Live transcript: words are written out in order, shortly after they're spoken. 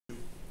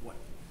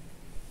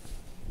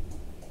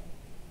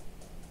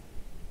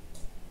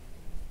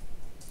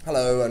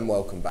Hello and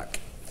welcome back.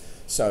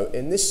 So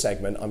in this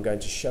segment I'm going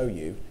to show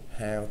you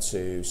how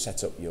to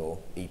set up your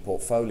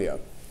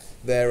eportfolio.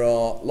 There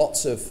are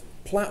lots of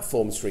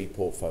platforms for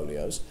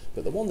eportfolios,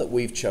 but the one that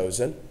we've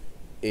chosen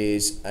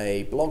is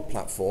a blog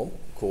platform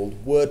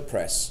called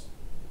WordPress.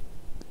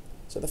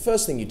 So the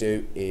first thing you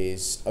do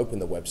is open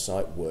the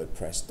website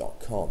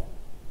wordpress.com.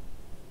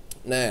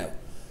 Now,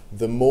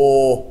 the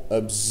more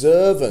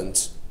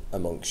observant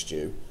amongst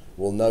you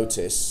will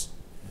notice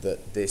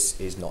that this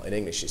is not in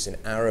English, it's in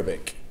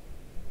Arabic.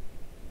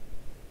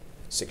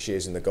 6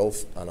 years in the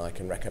Gulf and I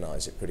can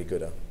recognize it pretty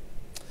good.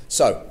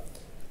 So,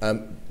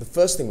 the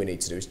first thing we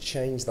need to do is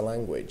change the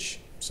language.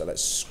 So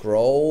let's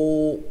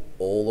scroll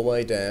all the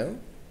way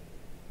down.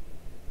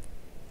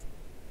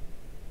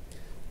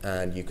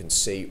 And you can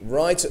see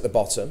right at the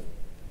bottom,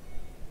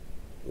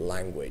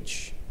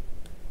 language.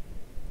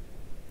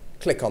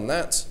 Click on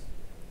that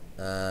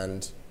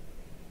and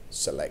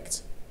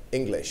select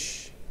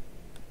English.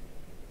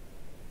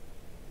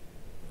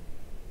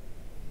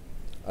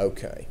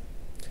 Okay.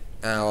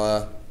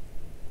 Our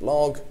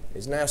blog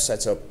is now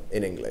set up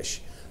in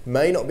English.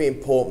 May not be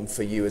important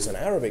for you as an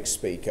Arabic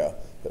speaker,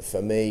 but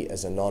for me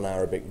as a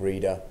non-Arabic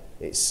reader,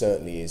 it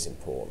certainly is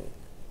important.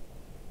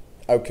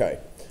 Okay,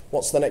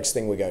 what's the next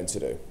thing we're going to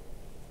do?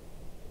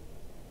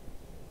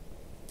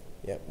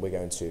 Yep, we're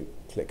going to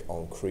click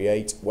on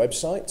Create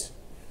Website.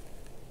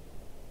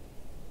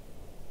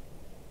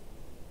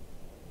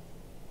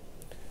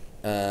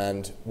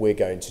 And we're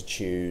going to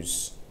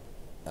choose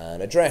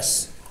an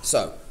address.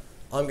 So,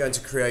 I'm going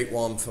to create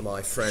one for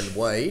my friend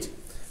Wade,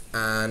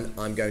 and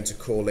I'm going to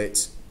call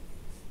it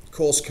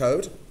course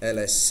code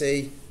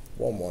LSC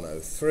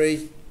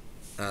 1103,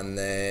 and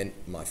then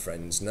my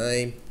friend's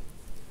name,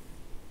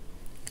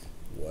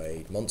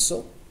 Wade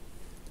Munsell,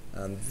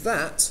 and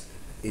that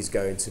is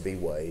going to be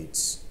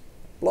Wade's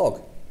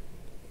blog.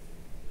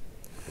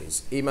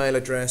 His email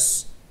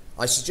address.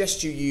 I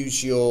suggest you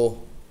use your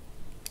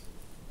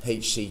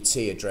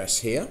HCT address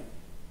here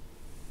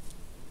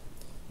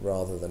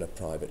rather than a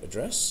private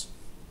address.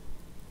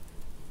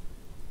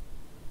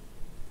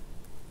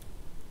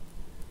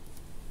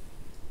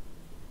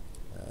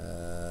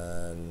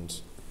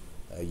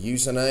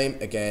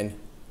 Username, again,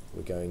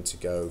 we're going to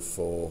go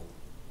for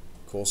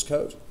course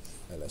code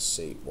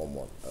LSC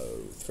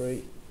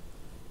 1103,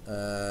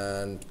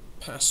 and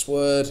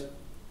password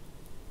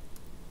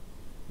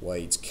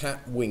Wade's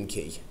cat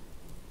Winky.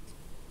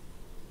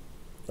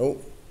 Oh,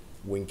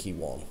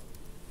 Winky1.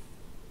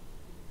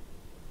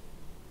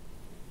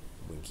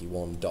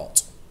 Winky1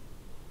 dot.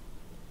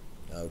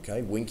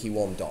 Okay,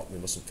 Winky1 dot. We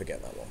mustn't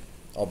forget that one.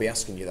 I'll be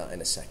asking you that in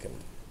a second.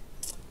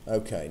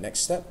 Okay, next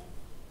step.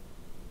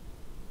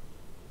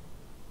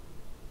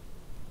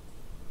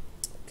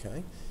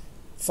 Okay.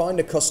 Find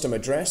a custom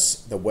address.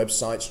 The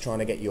website's trying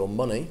to get your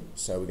money,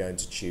 so we're going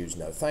to choose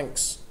no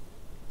thanks.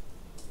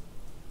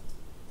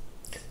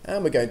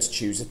 And we're going to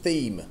choose a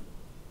theme.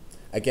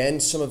 Again,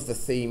 some of the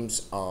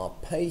themes are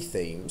pay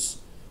themes,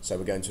 so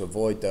we're going to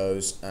avoid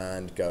those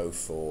and go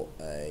for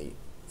a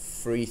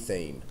free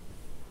theme.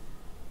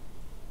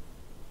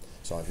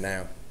 So I've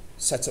now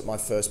set up my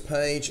first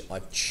page.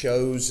 I've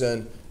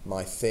chosen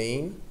my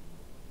theme.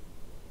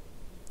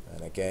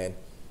 And again,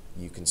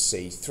 you can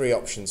see 3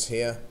 options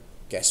here.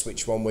 Guess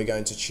which one we're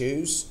going to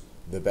choose?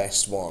 The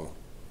best one.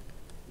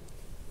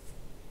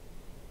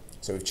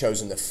 So we've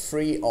chosen the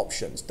free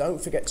options. Don't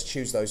forget to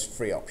choose those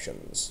free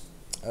options.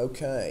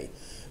 Okay.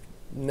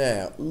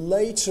 Now,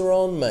 later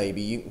on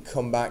maybe you can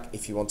come back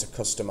if you want to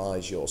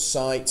customize your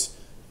site,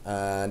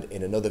 and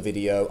in another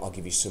video I'll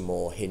give you some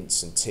more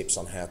hints and tips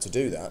on how to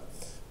do that.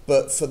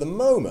 But for the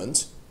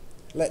moment,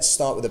 let's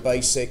start with the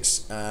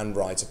basics and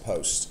write a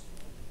post.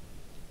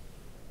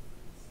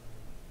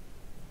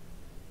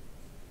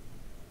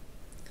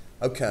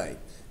 Okay,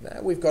 now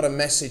we've got a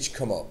message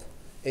come up.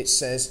 It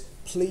says,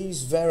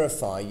 please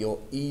verify your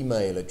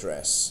email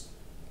address.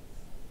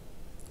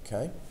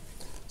 Okay,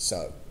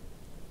 so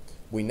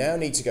we now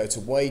need to go to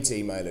Wade's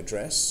email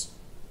address,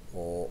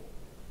 or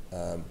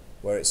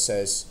where it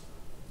says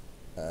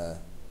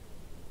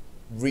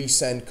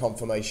resend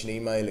confirmation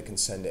email. It can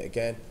send it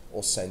again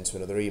or send to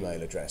another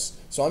email address.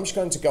 So I'm just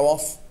going to go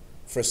off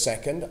for a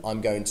second. I'm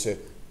going to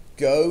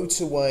go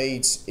to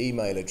Wade's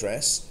email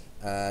address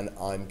and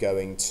I'm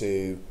going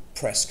to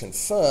press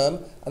confirm,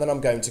 and then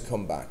I'm going to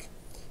come back.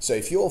 So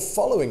if you're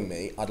following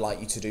me, I'd like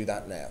you to do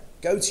that now.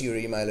 Go to your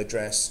email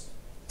address,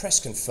 press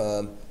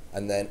confirm,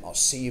 and then I'll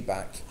see you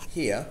back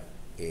here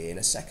in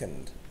a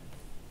second.